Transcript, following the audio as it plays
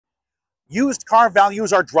Used car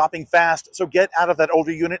values are dropping fast, so get out of that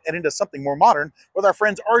older unit and into something more modern with our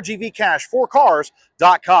friends RGV Cash,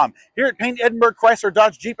 4cars.com. Here at Payne Edinburg, Chrysler,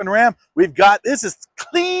 Dodge, Jeep, and Ram, we've got, this is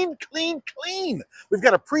clean, clean, clean. We've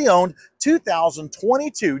got a pre-owned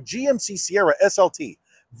 2022 GMC Sierra SLT.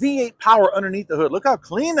 V8 power underneath the hood. Look how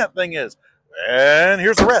clean that thing is. And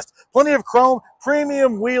here's the rest. Plenty of chrome,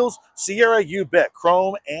 premium wheels, Sierra, you bet.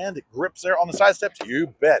 Chrome and grips there on the side steps,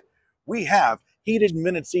 you bet. We have heated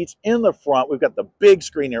minute seats in the front. We've got the big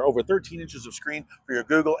screen there, over 13 inches of screen for your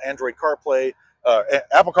Google, Android CarPlay,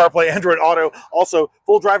 Apple CarPlay, Android Auto. Also,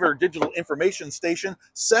 full driver digital information station.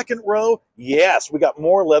 Second row, yes, we got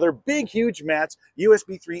more leather, big, huge mats,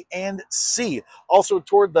 USB 3 and C. Also,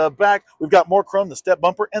 toward the back, we've got more chrome, the step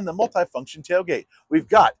bumper, and the multi-function tailgate. We've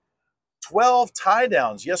got 12 tie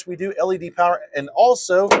downs. Yes, we do LED power and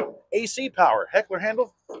also AC power. Heckler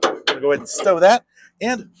handle. We're going to go ahead and stow that.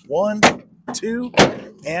 And 1, 2,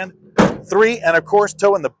 and 3. And of course,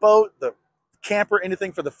 towing the boat, the camper,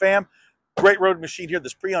 anything for the fam. Great road machine here.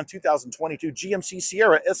 This pre-owned 2022 GMC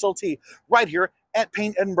Sierra SLT right here at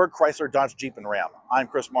Payne Edinburg, Chrysler, Dodge, Jeep, and Ram. I'm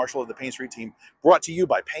Chris Marshall of the Payne Street team, brought to you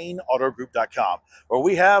by PayneAutoGroup.com, where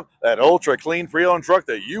we have that ultra clean pre-owned truck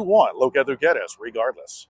that you want. Look at regardless.